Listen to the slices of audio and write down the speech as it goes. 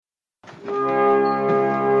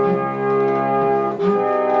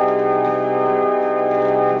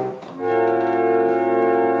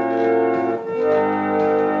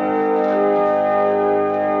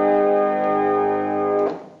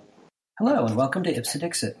and welcome to Ipse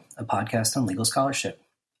Dixit, a podcast on legal scholarship.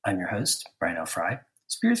 I'm your host, Brian L. Fry,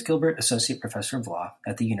 Spears Gilbert Associate Professor of Law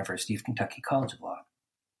at the University of Kentucky College of Law.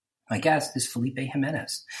 My guest is Felipe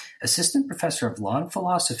Jimenez, Assistant Professor of Law and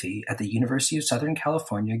Philosophy at the University of Southern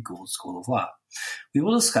California Gould School of Law. We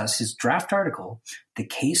will discuss his draft article, The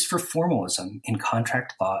Case for Formalism in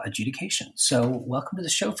Contract Law Adjudication. So welcome to the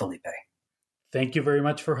show, Felipe. Thank you very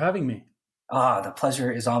much for having me. The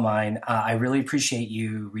pleasure is all mine. I really appreciate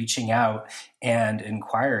you reaching out and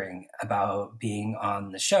inquiring about being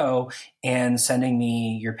on the show and sending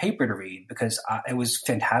me your paper to read because it was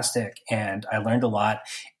fantastic and I learned a lot.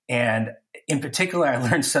 And in particular, I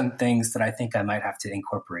learned some things that I think I might have to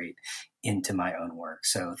incorporate into my own work.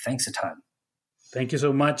 So thanks a ton. Thank you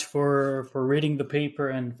so much for reading the paper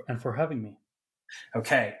and for having me.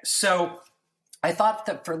 Okay, so I thought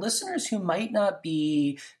that for listeners who might not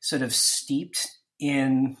be sort of steeped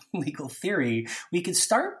in legal theory, we could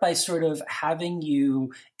start by sort of having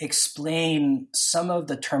you explain some of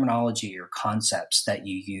the terminology or concepts that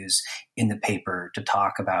you use in the paper to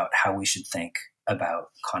talk about how we should think about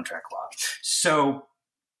contract law. So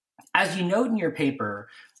as you note in your paper,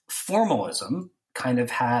 formalism kind of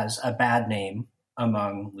has a bad name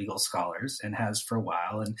among legal scholars and has for a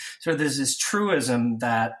while. And so there's this truism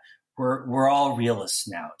that we're all realists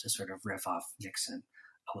now, to sort of riff off Nixon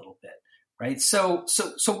a little bit, right? So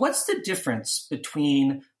what's the difference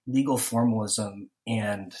between legal formalism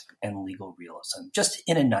and legal realism, just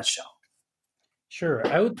in a nutshell? Sure.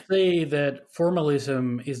 I would say that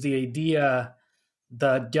formalism is the idea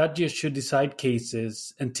that judges should decide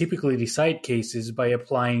cases and typically decide cases by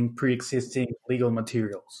applying pre-existing legal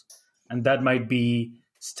materials. And that might be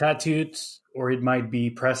statutes or it might be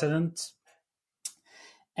precedents.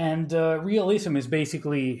 And realism is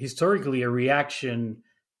basically historically a reaction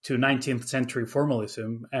to 19th century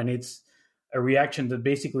formalism. And it's a reaction that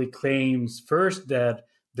basically claims first that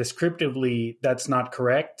descriptively that's not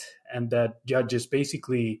correct and that judges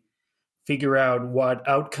basically figure out what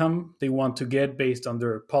outcome they want to get based on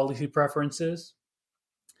their policy preferences.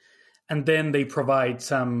 And then they provide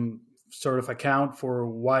some sort of account for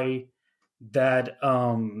why that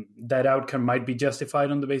outcome might be justified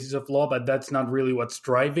on the basis of law, but that's not really what's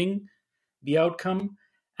driving the outcome.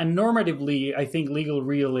 And normatively, I think legal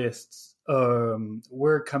realists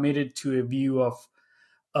were committed to a view of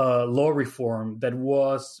law reform that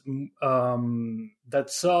was that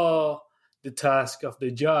saw the task of the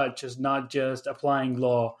judge as not just applying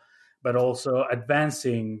law, but also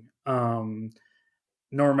advancing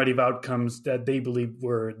normative outcomes that they believed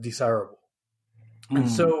were desirable. And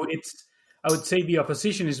so I would say the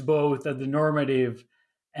opposition is both at the normative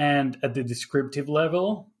and at the descriptive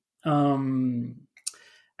level. And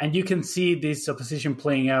you can see this opposition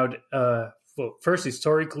playing out first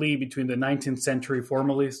historically between the 19th century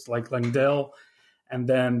formalists like Langdell and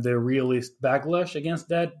then the realist backlash against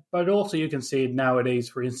that. But also you can see it nowadays,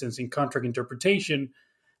 for instance, in contract interpretation,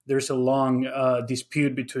 there's a long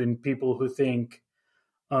dispute between people who think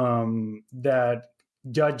that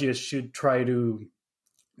judges should try to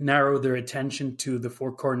narrow their attention to the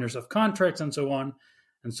four corners of contracts and so on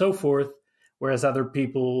and so forth, whereas other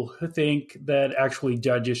people who think that actually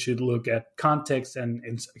judges should look at context and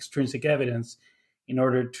extrinsic evidence in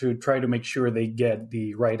order to try to make sure they get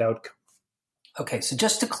the right outcome. Okay, so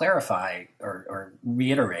just to clarify or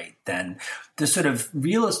reiterate then, the sort of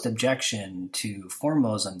realist objection to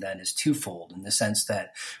formalism then is twofold in the sense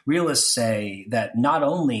that realists say that not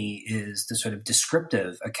only is the sort of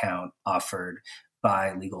descriptive account offered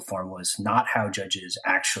by legal formalists not how judges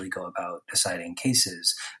actually go about deciding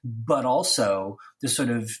cases, but also the sort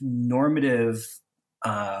of normative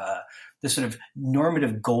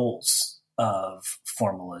goals of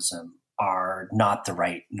formalism are not the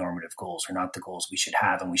right normative goals or not the goals we should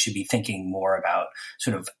have. And we should be thinking more about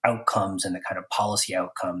sort of outcomes and the kind of policy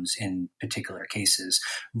outcomes in particular cases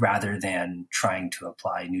rather than trying to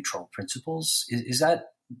apply neutral principles. Is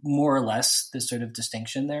that more or less the sort of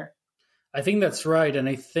distinction there? I think that's right. And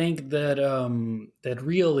I think that that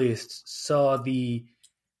realists saw the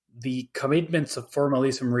commitments of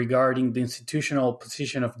formalism regarding the institutional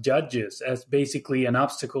position of judges as basically an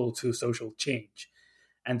obstacle to social change.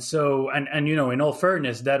 And so, and you know, in all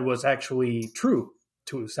fairness, that was actually true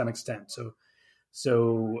to some extent.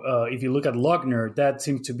 So if you look at Lochner, that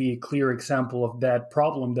seems to be a clear example of that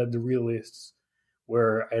problem that the realists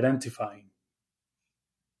were identifying.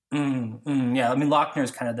 Yeah, I mean, Lochner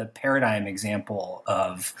is kind of the paradigm example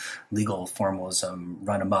of legal formalism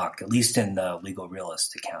run amok, at least in the legal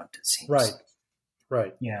realist account, it seems.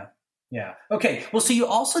 Right. Yeah. Okay, well, so you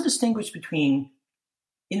also distinguish between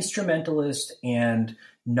instrumentalist and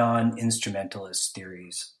non-instrumentalist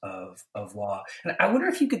theories of law. And I wonder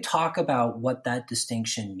if you could talk about what that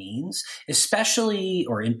distinction means, especially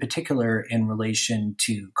or in particular in relation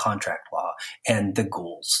to contract law and the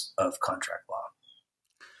goals of contract law.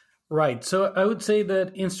 Right. So I would say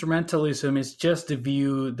that instrumentalism is just the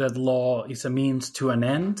view that law is a means to an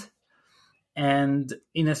end. And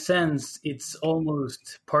in a sense, it's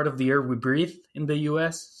almost part of the air we breathe in the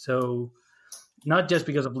US. So not just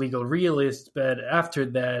because of legal realists, but after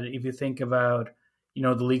that, if you think about,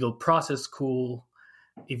 the legal process school,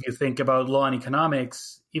 if you think about law and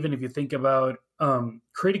economics, even if you think about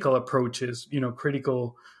critical approaches,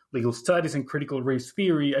 critical legal studies and critical race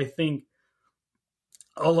theory, I think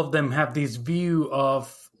all of them have this view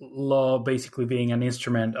of law basically being an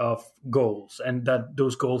instrument of goals, and that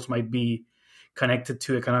those goals might be connected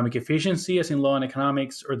to economic efficiency, as in law and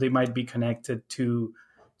economics, or they might be connected to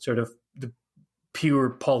sort of the pure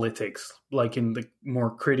politics, like in the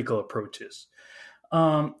more critical approaches.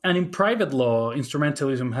 And in private law,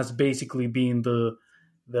 instrumentalism has basically been the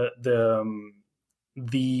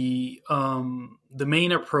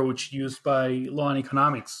main approach used by law and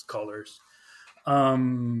economics scholars.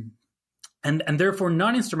 And therefore,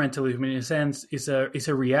 non-instrumentalism, in a sense, is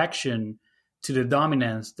a reaction to the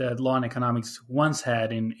dominance that law and economics once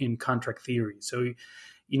had in contract theory. So,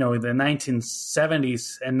 in the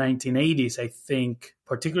 1970s and 1980s, I think,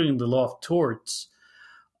 particularly in the law of torts,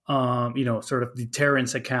 sort of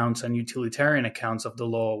deterrence accounts and utilitarian accounts of the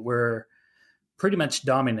law were pretty much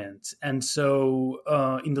dominant. And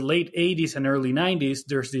so in the late 80s and early 90s,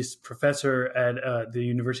 there's this professor at the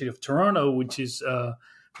University of Toronto,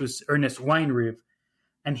 who's Ernest Weinrib,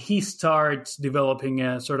 and he starts developing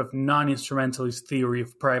a sort of non-instrumentalist theory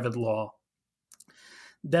of private law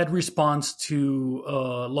that responds to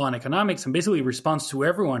law and economics, and basically responds to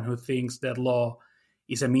everyone who thinks that law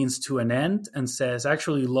is a means to an end, and says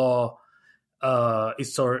actually law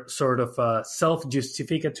is sort of a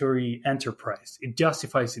self-justificatory enterprise. It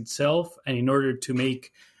justifies itself, and in order to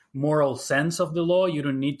make moral sense of the law, you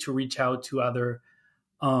don't need to reach out to other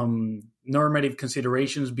normative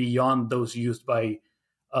considerations beyond those used by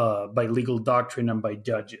legal doctrine and by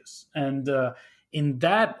judges. And in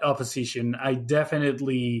that opposition, I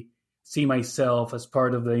definitely see myself as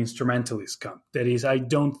part of the instrumentalist camp. That is, I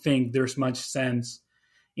don't think there's much sense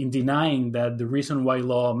in denying that the reason why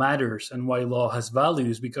law matters and why law has value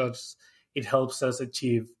is because it helps us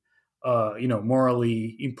achieve,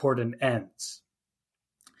 morally important ends.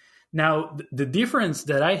 Now, the difference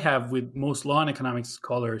that I have with most law and economics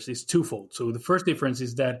scholars is twofold. So the first difference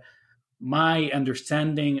is that my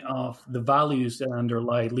understanding of the values that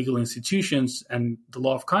underlie legal institutions and the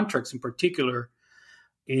law of contracts in particular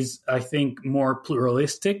is, I think, more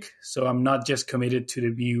pluralistic. So I'm not just committed to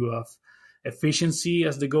the view of efficiency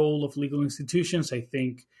as the goal of legal institutions. I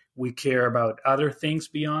think we care about other things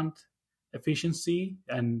beyond efficiency.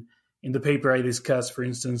 And in the paper, I discuss, for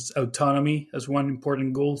instance, autonomy as one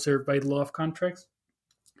important goal served by the law of contracts.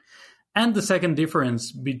 And the second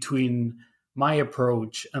difference between my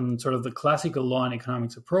approach and sort of the classical law and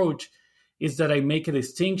economics approach is that I make a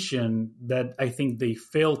distinction that I think they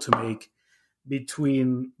fail to make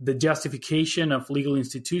between the justification of legal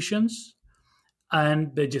institutions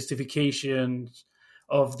and the justification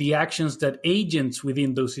of the actions that agents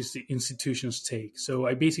within those institutions take. So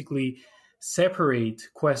I basically separate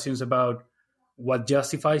questions about what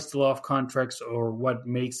justifies the law of contracts or what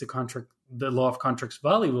makes the law of contracts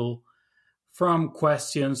valuable from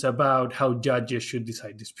questions about how judges should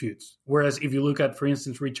decide disputes. Whereas if you look at, for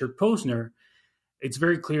instance, Richard Posner, it's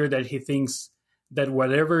very clear that he thinks that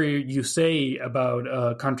whatever you say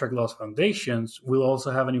about contract law's foundations will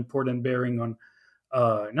also have an important bearing on,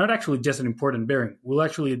 not actually just an important bearing, will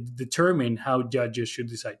actually determine how judges should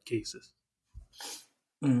decide cases.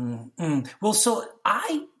 Mm-hmm. Well, so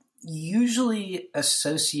I usually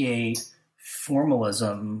associate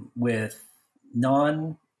formalism with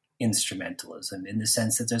non-instrumentalism in the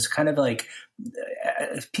sense that there's kind of like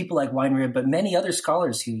people like Weinrib, but many other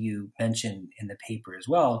scholars who you mentioned in the paper as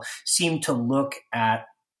well, seem to look at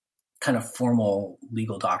kind of formal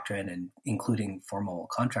legal doctrine and including formal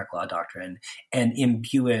contract law doctrine and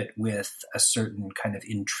imbue it with a certain kind of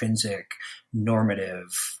intrinsic normative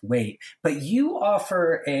weight. But you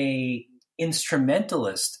offer a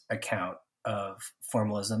instrumentalist account of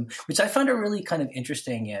formalism, which I found a really kind of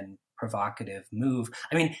interesting and provocative move.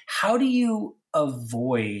 I mean, how do you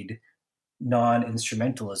avoid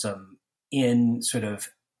non-instrumentalism in sort of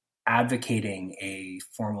advocating a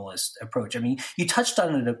formalist approach? I mean, you touched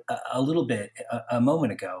on it a little bit a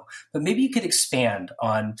moment ago, but maybe you could expand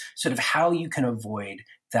on sort of how you can avoid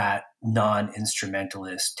that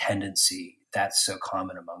non-instrumentalist tendency that's so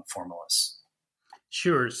common among formalists?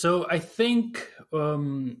 Sure. So I think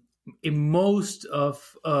in most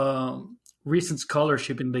of recent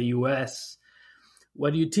scholarship in the US,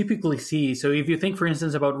 what you typically see, so if you think, for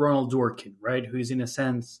instance, about Ronald Dworkin, right, who is in a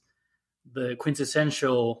sense the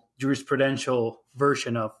quintessential jurisprudential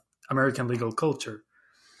version of American legal culture,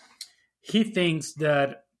 he thinks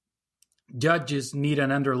that judges need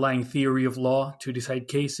an underlying theory of law to decide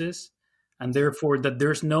cases, and therefore that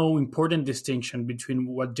there's no important distinction between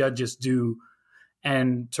what judges do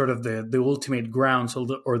and sort of the ultimate grounds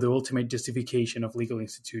or the ultimate justification of legal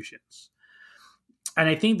institutions. And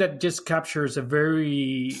I think that just captures a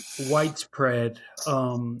very widespread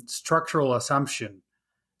structural assumption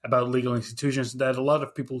about legal institutions that a lot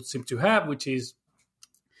of people seem to have, which is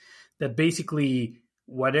that basically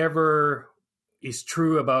whatever is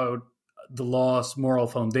true about the law's moral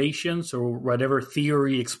foundations, or whatever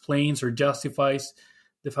theory explains or justifies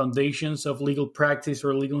the foundations of legal practice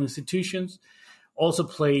or legal institutions, also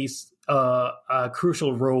plays a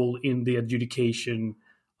crucial role in the adjudication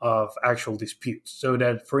of actual disputes. So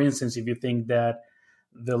that, for instance, if you think that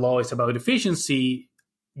the law is about efficiency,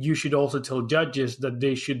 you should also tell judges that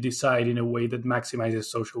they should decide in a way that maximizes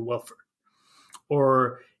social welfare.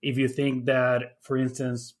 Or if you think that, for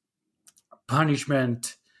instance,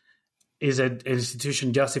 punishment is an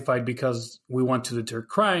institution justified because we want to deter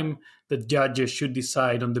crime, the judges should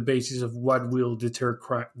decide on the basis of what will deter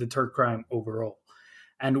crime overall.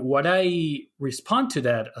 And what I respond to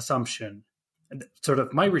that assumption, sort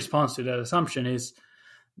of my response to that assumption, is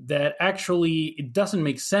that actually it doesn't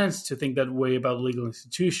make sense to think that way about legal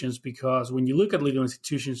institutions, because when you look at legal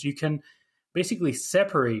institutions, you can basically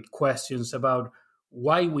separate questions about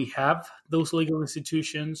why we have those legal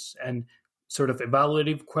institutions and sort of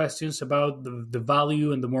evaluative questions about the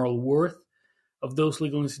value and the moral worth of those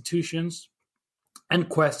legal institutions, and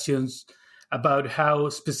questions about how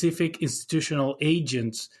specific institutional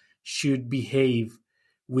agents should behave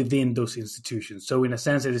within those institutions. So in a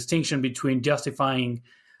sense, a distinction between justifying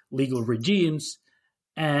legal regimes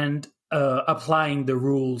and applying the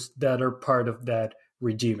rules that are part of that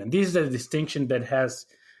regime. And this is a distinction that has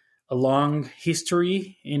a long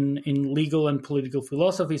history in legal and political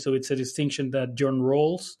philosophy. So it's a distinction that John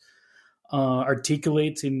Rawls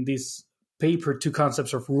articulates in this paper, Two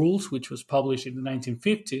Concepts of Rules, which was published in the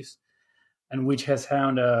 1950s, and which has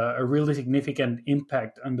found a really significant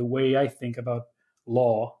impact on the way I think about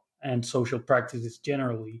law and social practices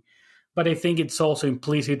generally. But I think it's also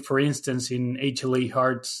implicit, for instance, in H.L.A.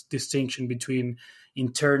 Hart's distinction between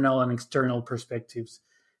internal and external perspectives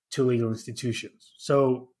to legal institutions.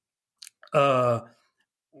 So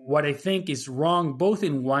what I think is wrong, both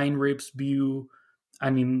in Weinreib's view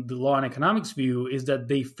and in the law and economics view, is that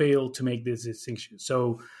they fail to make this distinction.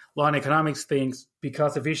 So law and economics thinks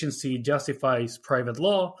because efficiency justifies private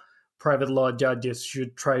law judges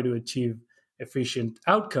should try to achieve efficient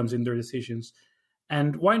outcomes in their decisions.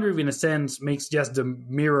 And Weinreib, in a sense, makes just the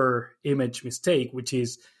mirror image mistake, which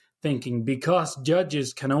is thinking because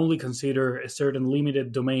judges can only consider a certain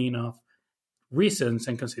limited domain of reasons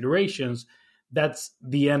and considerations, that's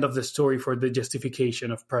the end of the story for the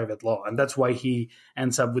justification of private law. And that's why he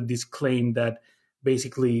ends up with this claim that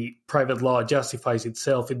basically private law justifies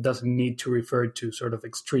itself. It doesn't need to refer to sort of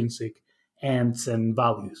extrinsic ends and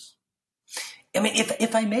values. I mean,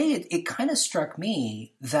 if I may, it kind of struck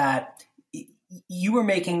me that you were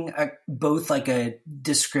making both like a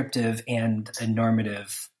descriptive and a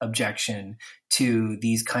normative objection to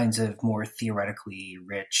these kinds of more theoretically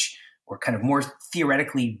rich or kind of more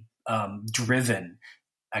theoretically driven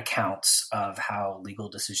accounts of how legal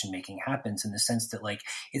decision-making happens, in the sense that, like,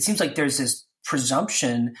 it seems like there's this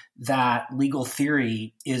presumption that legal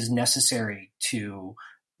theory is necessary to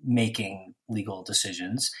making legal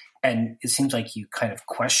decisions. And it seems like you kind of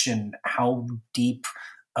question how deep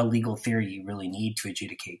a legal theory you really need to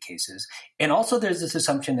adjudicate cases. And also there's this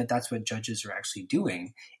assumption that that's what judges are actually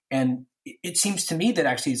doing. And it seems to me that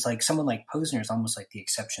actually it's like someone like Posner is almost like the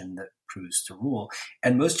exception that proves the rule.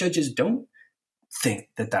 And most judges don't think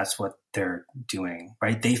that that's what they're doing,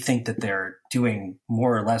 right? They think that they're doing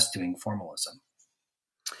more or less doing formalism.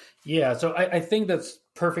 Yeah, so I think that's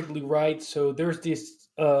perfectly right. So there's this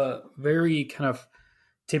very kind of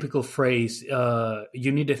typical phrase,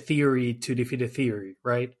 you need a theory to defeat a theory,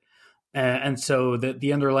 right? And so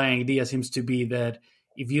the underlying idea seems to be that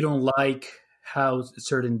if you don't like how a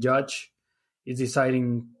certain judge is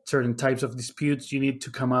deciding certain types of disputes, you need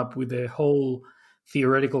to come up with a whole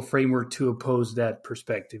theoretical framework to oppose that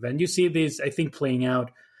perspective. And you see this, I think, playing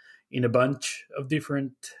out in a bunch of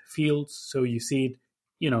different fields. So you see it,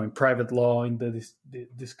 in private law, in the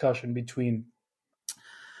discussion between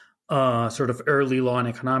sort of early law and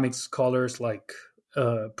economics scholars like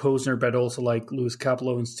Posner, but also like Louis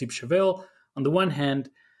Kaplow and Steve Chevelle on the one hand,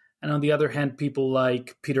 and on the other hand, people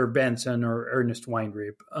like Peter Benson or Ernest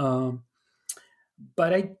Weinrib.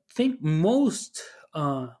 But I think most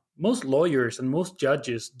lawyers and most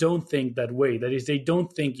judges don't think that way. That is, they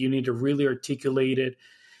don't think you need a really articulated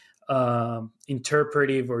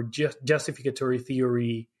interpretive or justificatory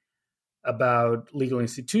theory about legal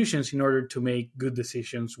institutions in order to make good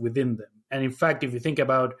decisions within them. And in fact, if you think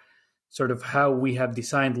about sort of how we have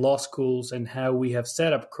designed law schools and how we have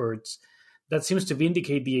set up courts, that seems to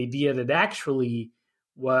vindicate the idea that actually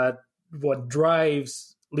what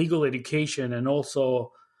drives legal education and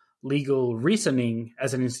also legal reasoning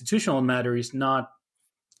as an institutional matter is not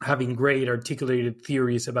having great articulated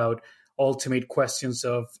theories about ultimate questions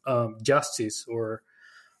of justice or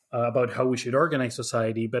about how we should organize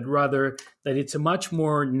society, but rather that it's a much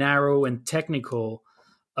more narrow and technical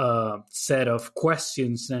set of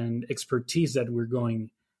questions and expertise that we're going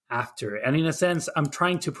after. And in a sense, I'm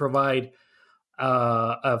trying to provide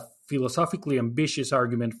a philosophically ambitious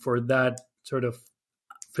argument for that sort of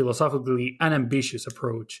philosophically unambitious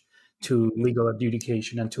approach to legal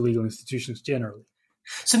adjudication and to legal institutions generally.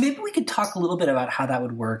 So maybe we could talk a little bit about how that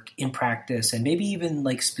would work in practice and maybe even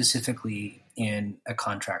like specifically in a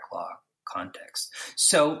contract law context.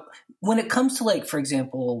 So when it comes to like, for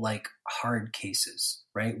example, like hard cases,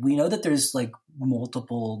 right? We know that there's like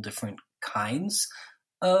multiple different kinds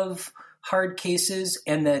of hard cases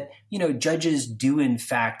and that, you know, judges do in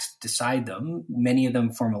fact decide them, many of them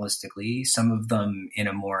formalistically, some of them in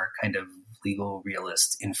a more kind of legal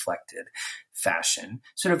realist inflected fashion.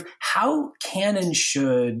 Sort of how can and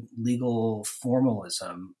should legal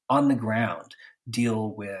formalism on the ground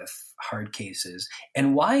deal with hard cases?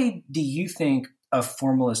 And why do you think a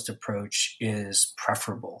formalist approach is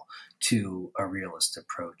preferable to a realist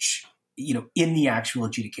approach, you know, in the actual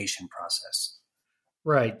adjudication process?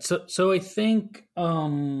 Right. So I think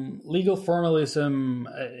legal formalism,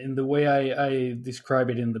 in the way I describe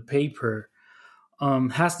it in the paper,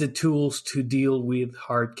 has the tools to deal with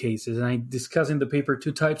hard cases. And I discuss in the paper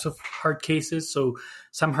two types of hard cases. So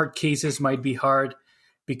some hard cases might be hard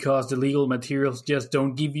because the legal materials just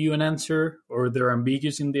don't give you an answer, or they're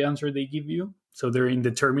ambiguous in the answer they give you. So they're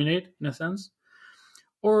indeterminate in a sense.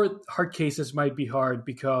 Or hard cases might be hard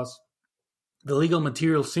because the legal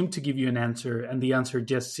materials seem to give you an answer and the answer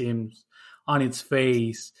just seems on its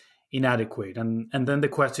face inadequate. And then the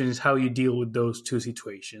question is how you deal with those two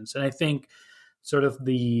situations. And I think sort of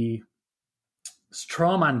the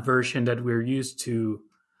strawman version that we're used to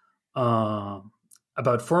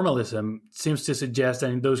about formalism seems to suggest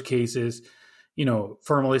that in those cases, you know,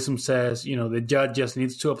 formalism says, you know, the judge just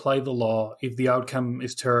needs to apply the law. If the outcome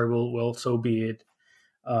is terrible, well, so be it.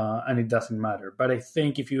 And it doesn't matter. But I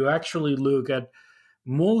think if you actually look at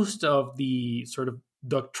most of the sort of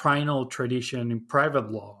doctrinal tradition in private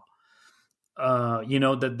law, you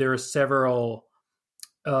know, that there are several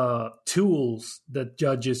tools that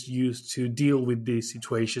judges use to deal with these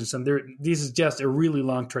situations. And this is just a really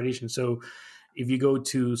long tradition. So if you go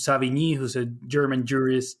to Savigny, who's a German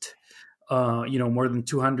jurist, you know, more than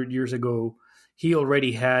 200 years ago, he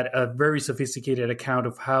already had a very sophisticated account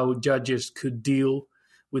of how judges could deal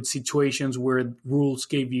with situations where rules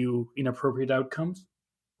gave you inappropriate outcomes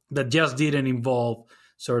that just didn't involve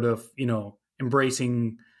sort of, you know,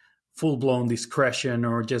 embracing full-blown discretion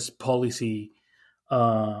or just policy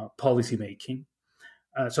making.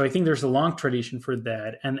 So I think there's a long tradition for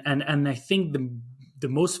that. And I think the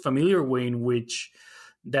most familiar way in which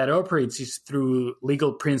that operates is through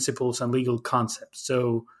legal principles and legal concepts.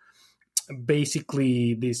 So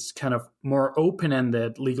basically these kind of more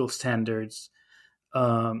open-ended legal standards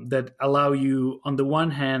that allow you, on the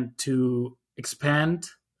one hand, to expand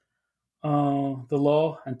the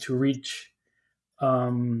law and to reach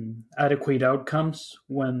adequate outcomes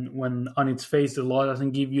when on its face the law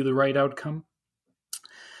doesn't give you the right outcome,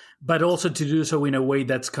 but also to do so in a way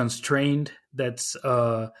that's constrained, that's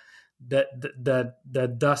that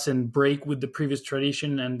doesn't break with the previous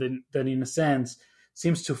tradition, and that in a sense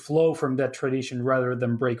seems to flow from that tradition rather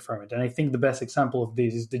than break from it. And I think the best example of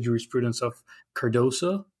this is the jurisprudence of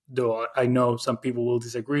Cardoso, though I know some people will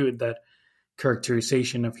disagree with that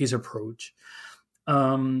characterization of his approach.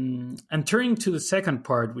 And turning to the second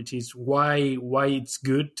part, which is why it's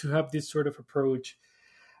good to have this sort of approach,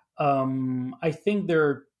 I think there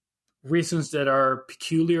are reasons that are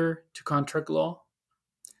peculiar to contract law,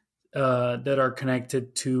 that are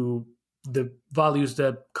connected to the values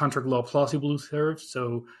that contract law plausibly serves.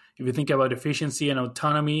 So if you think about efficiency and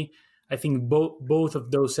autonomy, I think both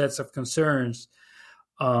of those sets of concerns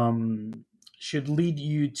should lead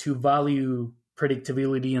you to value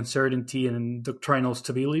predictability, uncertainty, and doctrinal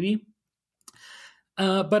stability.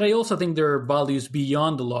 But I also think there are values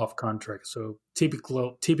beyond the law of contracts, so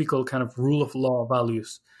typical kind of rule of law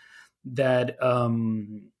values that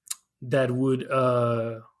that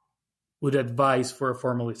would advise for a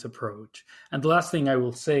formalist approach. And the last thing I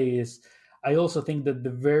will say is, I also think that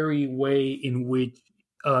the very way in which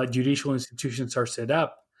judicial institutions are set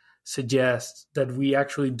up suggests that we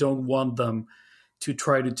actually don't want them to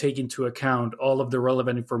try to take into account all of the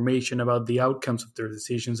relevant information about the outcomes of their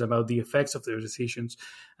decisions, about the effects of their decisions,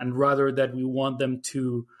 and rather that we want them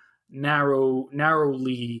to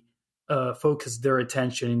narrowly focus their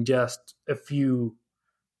attention in just a few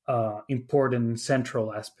important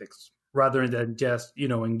central aspects, rather than just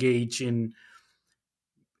engage in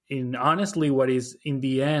honestly what is in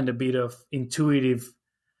the end a bit of intuitive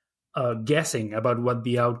guessing about what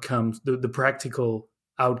the outcomes, the practical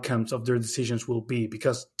outcomes of their decisions will be,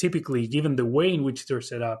 because typically, given the way in which they're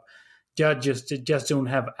set up, judges just don't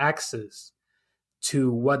have access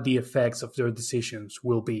to what the effects of their decisions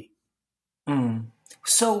will be.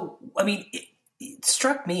 So, I mean, it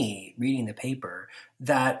struck me reading the paper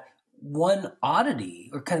that one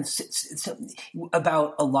oddity or kind of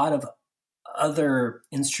about a lot of other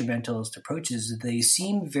instrumentalist approaches, they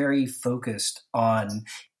seem very focused on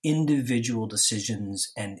individual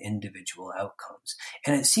decisions and individual outcomes.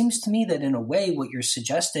 And it seems to me that in a way, what you're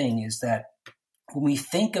suggesting is that when we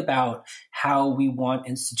think about how we want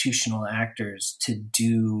institutional actors to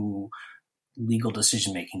do legal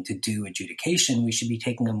decision-making, to do adjudication, we should be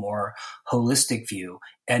taking a more holistic view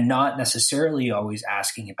and not necessarily always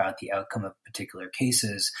asking about the outcome of particular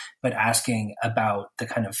cases, but asking about the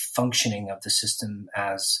kind of functioning of the system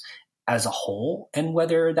as a whole, and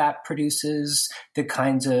whether that produces the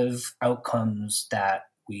kinds of outcomes that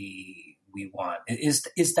we want. Is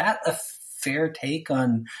that a fair take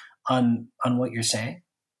on what you're saying?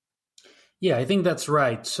 Yeah, I think that's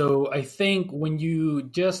right. So I think when you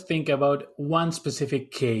just think about one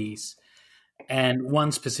specific case and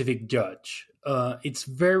one specific judge, it's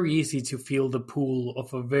very easy to feel the pull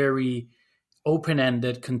of a very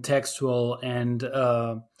open-ended, contextual, and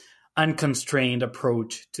unconstrained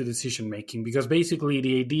approach to decision-making. Because basically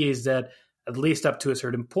the idea is that, at least up to a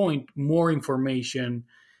certain point, more information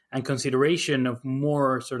and consideration of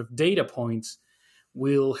more sort of data points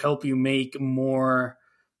will help you make more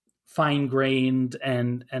fine-grained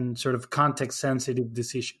and sort of context-sensitive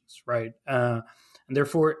decisions, right? And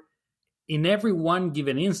therefore, in every one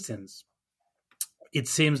given instance, it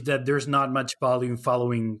seems that there's not much value in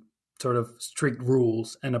following sort of strict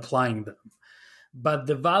rules and applying them. But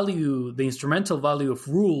the instrumental value of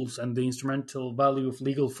rules and the instrumental value of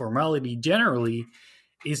legal formality generally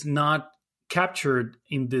is not captured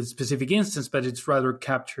in this specific instance, but it's rather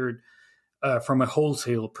captured from a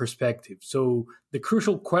wholesale perspective. So the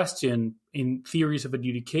crucial question in theories of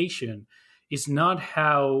adjudication is not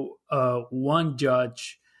how one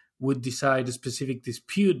judge would decide a specific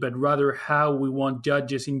dispute, but rather how we want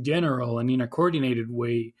judges in general and in a coordinated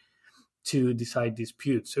way to decide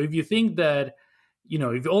disputes. So if you think that,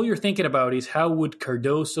 if all you're thinking about is how would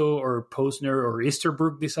Cardoso or Posner or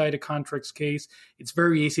Easterbrook decide a contracts case, it's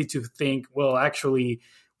very easy to think, well, actually,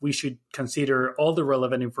 we should consider all the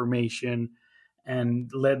relevant information and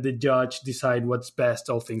let the judge decide what's best,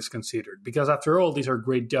 all things considered. Because after all, these are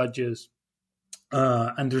great judges,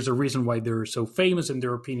 and there's a reason why they're so famous, and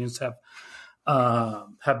their opinions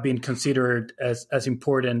have been considered as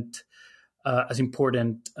important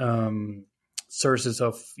sources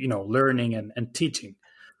of learning and teaching.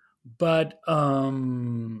 But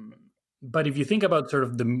if you think about sort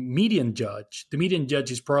of the median judge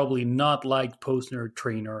is probably not like Posner,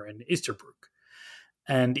 Traynor, and Easterbrook.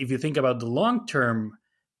 And if you think about the long-term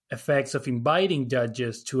effects of inviting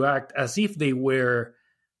judges to act as if they were,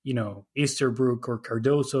 Easterbrook or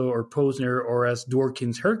Cardoso or Posner, or as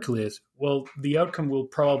Dworkin's Hercules, well, the outcome will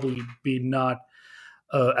probably be not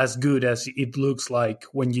as good as it looks like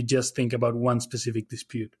when you just think about one specific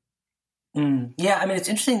dispute. Yeah, I mean, it's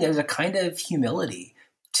interesting. There's a kind of humility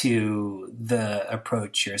to the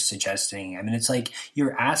approach you're suggesting. I mean, it's like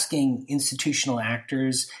you're asking institutional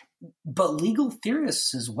actors, but legal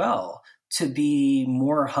theorists as well, to be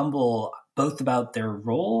more humble, both about their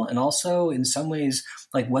role and also in some ways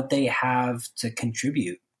like what they have to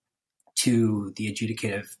contribute to the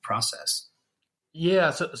adjudicative process.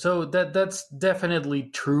 Yeah, so that's definitely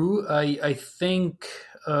true. I think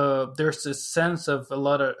there's a sense of a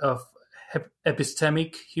lot of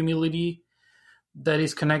epistemic humility that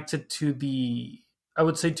is connected to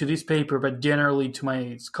to this paper, but generally to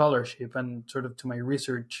my scholarship and sort of to my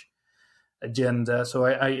research agenda. So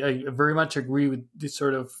I very much agree with this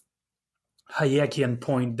sort of Hayekian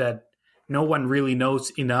point that no one really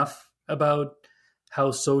knows enough about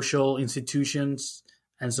how social institutions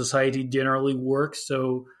and society generally work.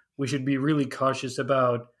 So we should be really cautious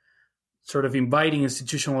about sort of inviting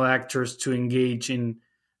institutional actors to engage in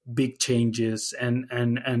big changes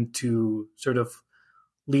and to sort of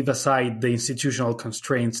leave aside the institutional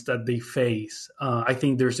constraints that they face. I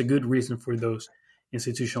think there's a good reason for those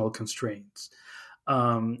institutional constraints.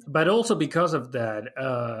 But also because of that,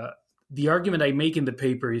 the argument I make in the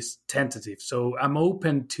paper is tentative. So I'm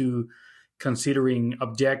open to considering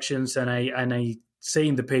objections, and I say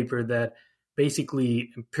in the paper that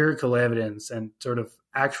basically empirical evidence and sort of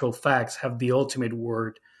actual facts have the ultimate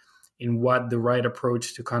word in what the right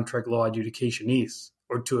approach to contract law adjudication is,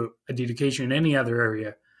 or to adjudication in any other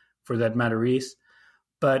area for that matter is.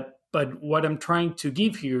 But what I'm trying to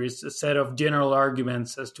give here is a set of general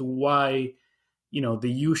arguments as to why, the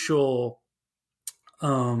usual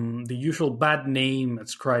bad name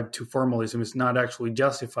ascribed to formalism is not actually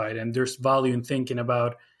justified, and there's value in thinking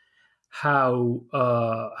about how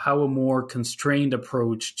a more constrained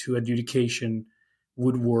approach to adjudication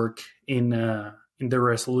would work in the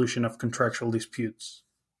resolution of contractual disputes.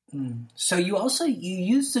 So you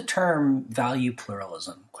use the term value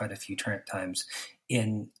pluralism quite a few times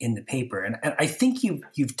in the paper, and I think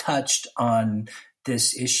you've touched on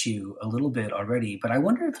this issue a little bit already, but I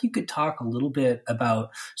wonder if you could talk a little bit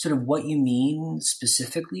about sort of what you mean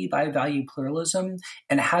specifically by value pluralism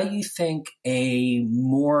and how you think a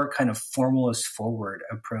more kind of formalist forward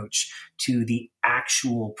approach to the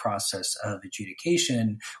actual process of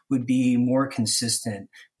adjudication would be more consistent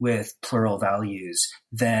with plural values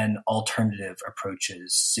than alternative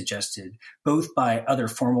approaches suggested both by other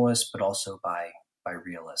formalists but also by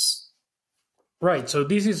realists. Right. So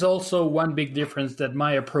this is also one big difference that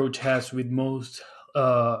my approach has with most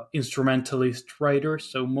instrumentalist writers.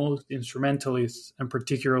 So most instrumentalists, and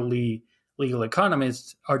particularly legal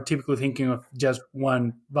economists, are typically thinking of just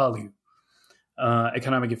one value,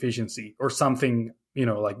 economic efficiency, or something,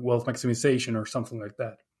 like wealth maximization or something like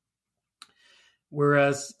that.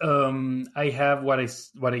 Whereas I have what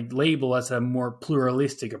I label as a more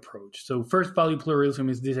pluralistic approach. So first, value pluralism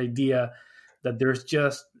is this idea that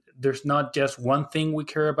there's not just one thing we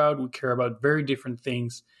care about. We care about very different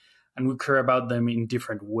things, and we care about them in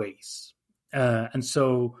different ways. And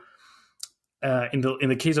so in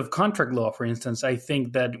the case of contract law, for instance, I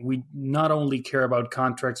think that we not only care about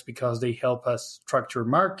contracts because they help us structure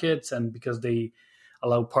markets and because they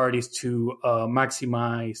allow parties to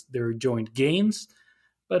maximize their joint gains,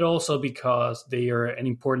 but also because they are an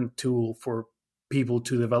important tool for people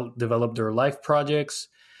to develop their life projects.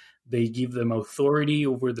 They give them authority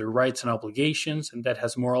over their rights and obligations, and that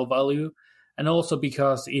has moral value. And also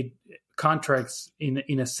because contracts,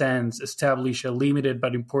 in a sense, establish a limited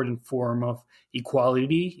but important form of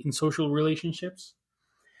equality in social relationships.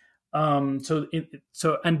 And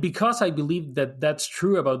because I believe that that's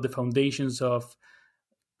true about the foundations of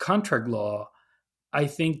contract law, I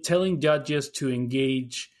think telling judges to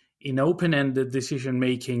engage in open-ended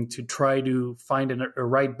decision-making to try to find a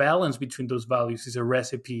right balance between those values is a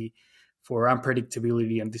recipe for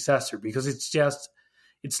unpredictability and disaster, because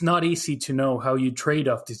it's not easy to know how you trade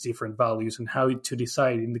off these different values and how to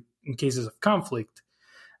decide in cases of conflict.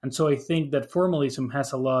 And so I think that formalism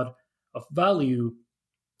has a lot of value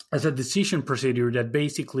as a decision procedure that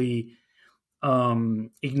basically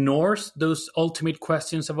ignores those ultimate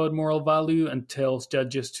questions about moral value and tells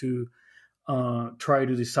judges to try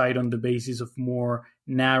to decide on the basis of more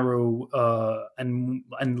narrow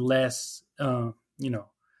and less,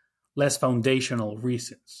 less foundational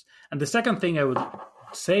reasons. And the second thing I would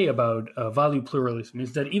say about value pluralism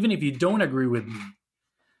is that even if you don't agree with me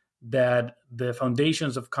that the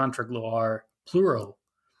foundations of contract law are plural,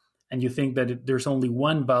 and you think that there's only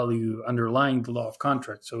one value underlying the law of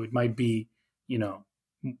contract, so it might be,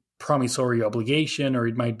 promissory obligation, or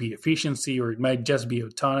it might be efficiency, or it might just be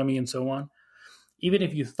autonomy, and so on. Even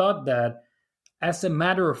if you thought that, as a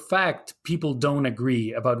matter of fact, people don't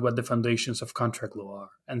agree about what the foundations of contract law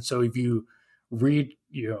are. And so if you read,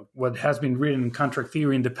 what has been written in contract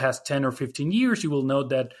theory in the past 10 or 15 years, you will know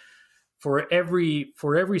that for every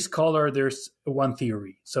scholar, there's one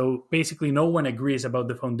theory. So basically, no one agrees about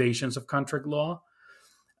the foundations of contract law.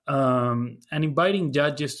 And inviting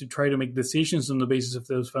judges to try to make decisions on the basis of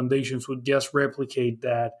those foundations would just replicate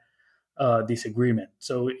that disagreement.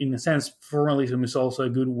 So in a sense, formalism is also a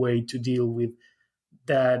good way to deal with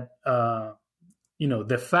that,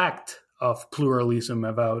 the fact of pluralism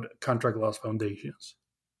about contract law's foundations.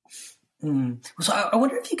 So I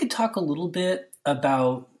wonder if you could talk a little bit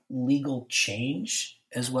about legal change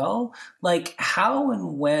as well? Like, how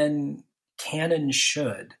and when can and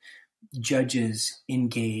should judges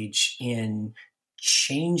engage in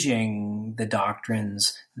changing the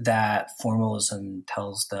doctrines that formalism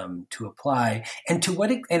tells them to apply, and to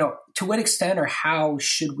what extent or how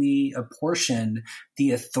should we apportion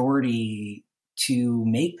the authority to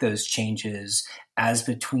make those changes as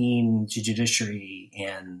between the judiciary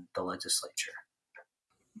and the legislature?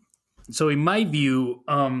 So, in my view,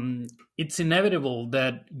 it's inevitable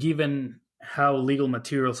that given how legal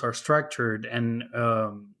materials are structured and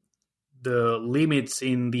the limits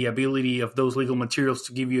in the ability of those legal materials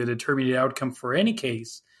to give you a determinate outcome for any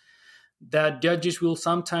case, that judges will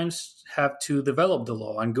sometimes have to develop the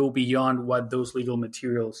law and go beyond what those legal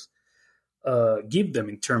materials give them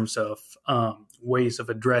in terms of ways of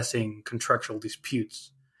addressing contractual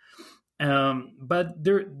disputes. But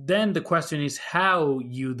then the question is how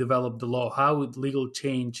you develop the law, how legal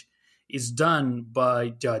change is done by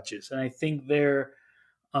judges. And I think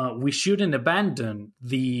we shouldn't abandon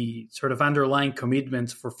the sort of underlying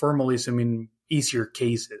commitments for formalism in easier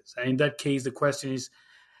cases. And in that case, the question is,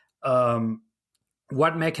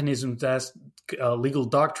 what mechanisms does legal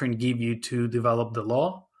doctrine give you to develop the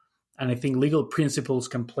law? And I think legal principles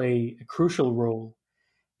can play a crucial role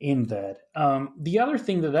in that. The other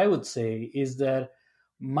thing that I would say is that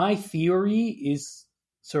my theory is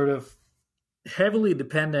sort of heavily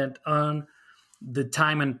dependent on the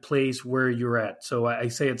time and place where you're at. So I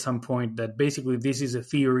say at some point that basically this is a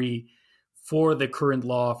theory for the current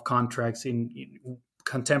law of contracts in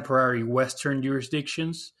contemporary Western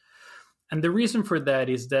jurisdictions. And the reason for that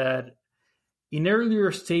is that in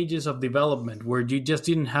earlier stages of development, where you just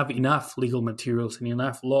didn't have enough legal materials and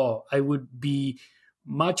enough law, I would be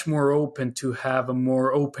much more open to have a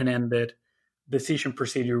more open-ended decision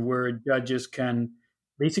procedure where judges can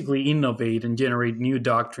basically innovate and generate new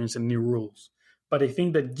doctrines and new rules. But I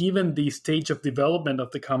think that given the stage of development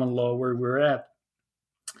of the common law where we're at,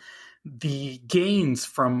 the gains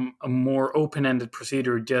from a more open-ended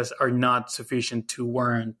procedure just are not sufficient to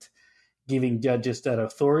warrant giving judges that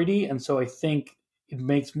authority. And so I think it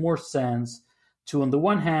makes more sense to, on the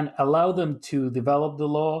one hand, allow them to develop the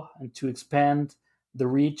law and to expand the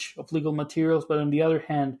reach of legal materials, but on the other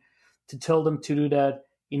hand, to tell them to do that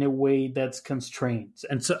in a way that's constrained.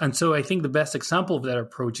 And so I think the best example of that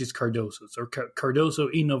approach is Cardoso. So Cardoso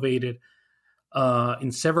innovated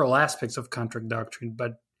in several aspects of contract doctrine,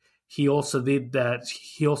 but he also did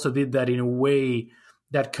that in a way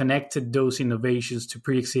that connected those innovations to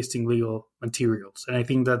pre-existing legal materials. And I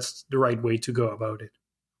think that's the right way to go about it.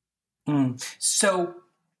 So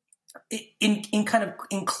in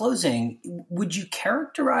closing, would you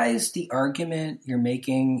characterize the argument you're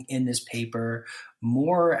making in this paper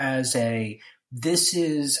more as this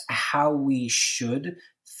is how we should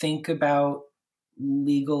think about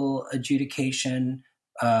legal adjudication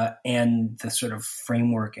and the sort of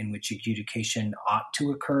framework in which adjudication ought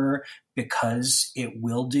to occur, because it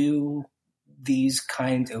will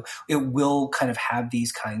have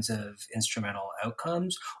these kinds of instrumental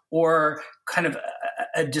outcomes, or kind of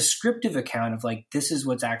a descriptive account of like, this is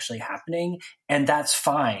what's actually happening and that's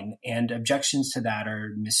fine, and objections to that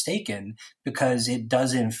are mistaken because it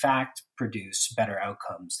does in fact produce better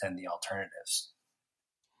outcomes than the alternatives?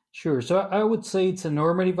 Sure. So I would say it's a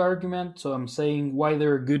normative argument. So I'm saying why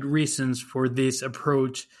there are good reasons for this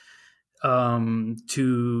approach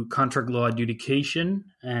to contract law adjudication.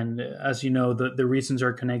 And as you know, the reasons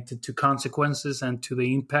are connected to consequences and to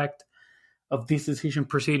the impact of this decision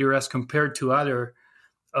procedure as compared to other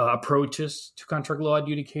approaches to contract law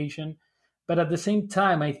adjudication. But at the same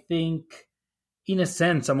time, I think, in a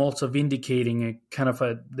sense, I'm also vindicating a kind of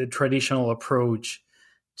the traditional approach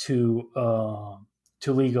to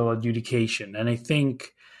legal adjudication. And I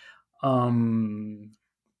think,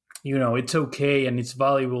 it's okay and it's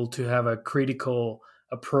valuable to have a critical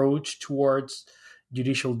approach towards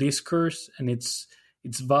judicial discourse. And it's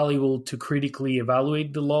valuable to critically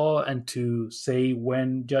evaluate the law and to say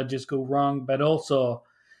when judges go wrong, but also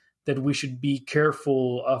that we should be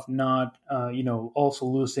careful of not, also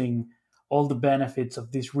losing all the benefits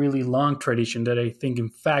of this really long tradition that I think in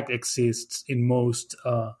fact exists in most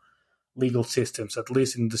legal systems, at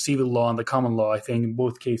least in the civil law and the common law. I think in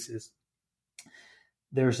both cases,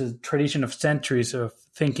 there's a tradition of centuries of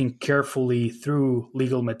thinking carefully through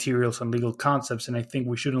legal materials and legal concepts, and I think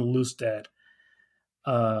we shouldn't lose that.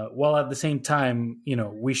 While at the same time,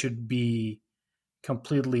 we should be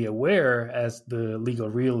completely aware, as the legal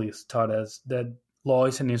realists taught us, that law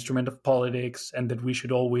is an instrument of politics and that we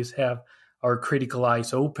should always have our critical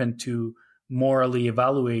eyes open to morally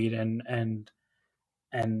evaluate and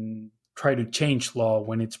try to change law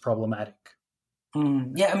when it's problematic.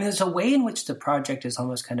 Yeah, I mean, there's a way in which the project is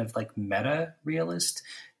almost kind of like meta-realist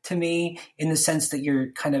to me, in the sense that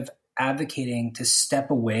you're kind of advocating to step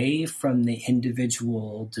away from the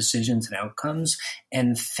individual decisions and outcomes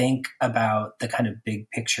and think about the kind of big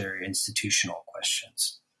picture institutional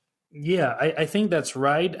questions. Yeah, I think that's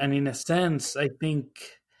right. And in a sense, I think,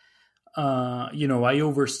 I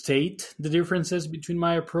overstate the differences between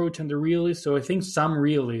my approach and the realists. So I think some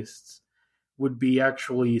realists would be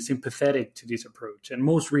actually sympathetic to this approach. And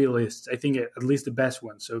most realists, I think at least the best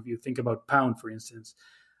ones, so if you think about Pound, for instance,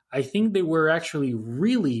 I think they were actually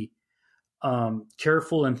really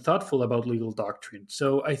careful and thoughtful about legal doctrine.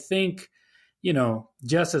 So I think,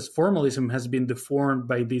 just as formalism has been deformed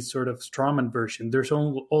by this sort of strawman version, there's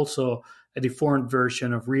also a deformed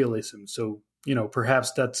version of realism. So,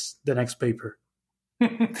 perhaps that's the next paper.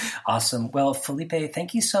 Awesome. Well, Felipe,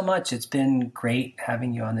 thank you so much. It's been great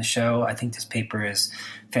having you on the show. I think this paper is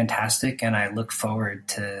fantastic, and I look forward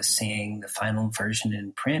to seeing the final version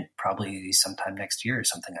in print probably sometime next year or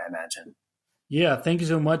something, I imagine. Yeah, thank you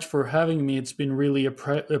so much for having me. It's been really a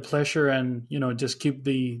pleasure, and, just keep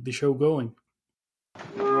the show going.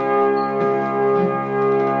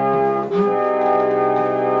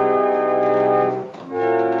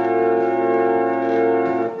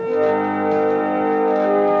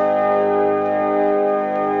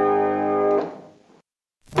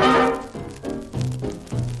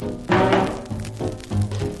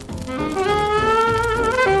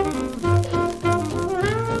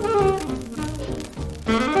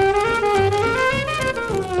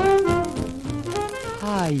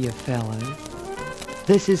 Hiya, fellas.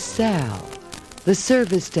 This is Sal, the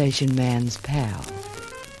service station man's pal.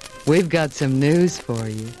 We've got some news for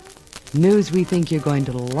you. News we think you're going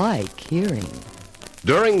to like hearing.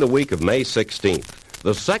 During the week of May 16th,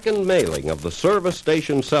 the second mailing of the Service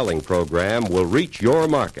Station Selling Program will reach your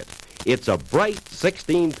market. It's a bright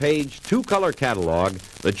 16-page, two-color catalog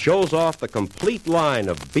that shows off the complete line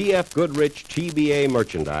of B.F. Goodrich TBA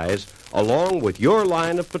merchandise, along with your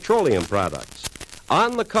line of petroleum products.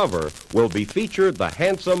 On the cover will be featured the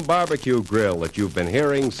handsome barbecue grill that you've been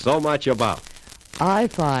hearing so much about. I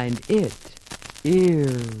find it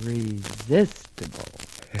irresistible.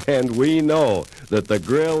 And we know that the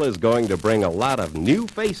grill is going to bring a lot of new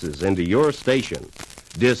faces into your station.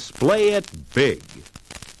 Display it big.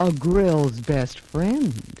 A grill's best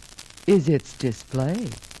friend is its display.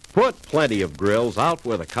 Put plenty of grills out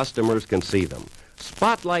where the customers can see them.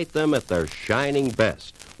 Spotlight them at their shining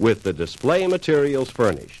best with the display materials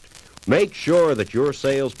furnished. Make sure that your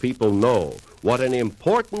salespeople know what an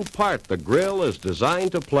important part the grill is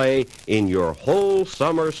designed to play in your whole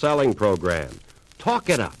summer selling program. Talk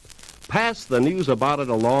it up. Pass the news about it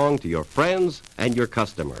along to your friends and your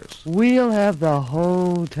customers. We'll have the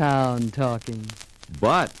whole town talking.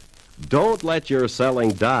 But don't let your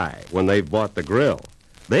selling die when they've bought the grill.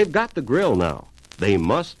 They've got the grill now. They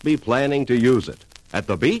must be planning to use it at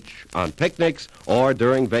the beach, on picnics, or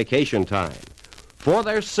during vacation time. For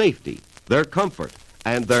their safety, their comfort,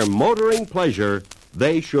 and their motoring pleasure,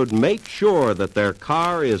 they should make sure that their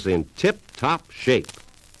car is in tip-top shape.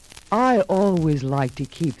 I always like to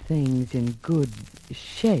keep things in good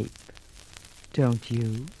shape, don't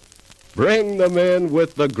you? Bring them in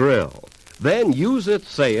with the grill. Then use its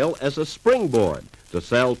sale as a springboard to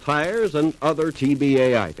sell tires and other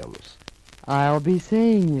TBA items. I'll be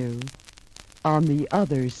seeing you on the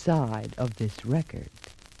other side of this record.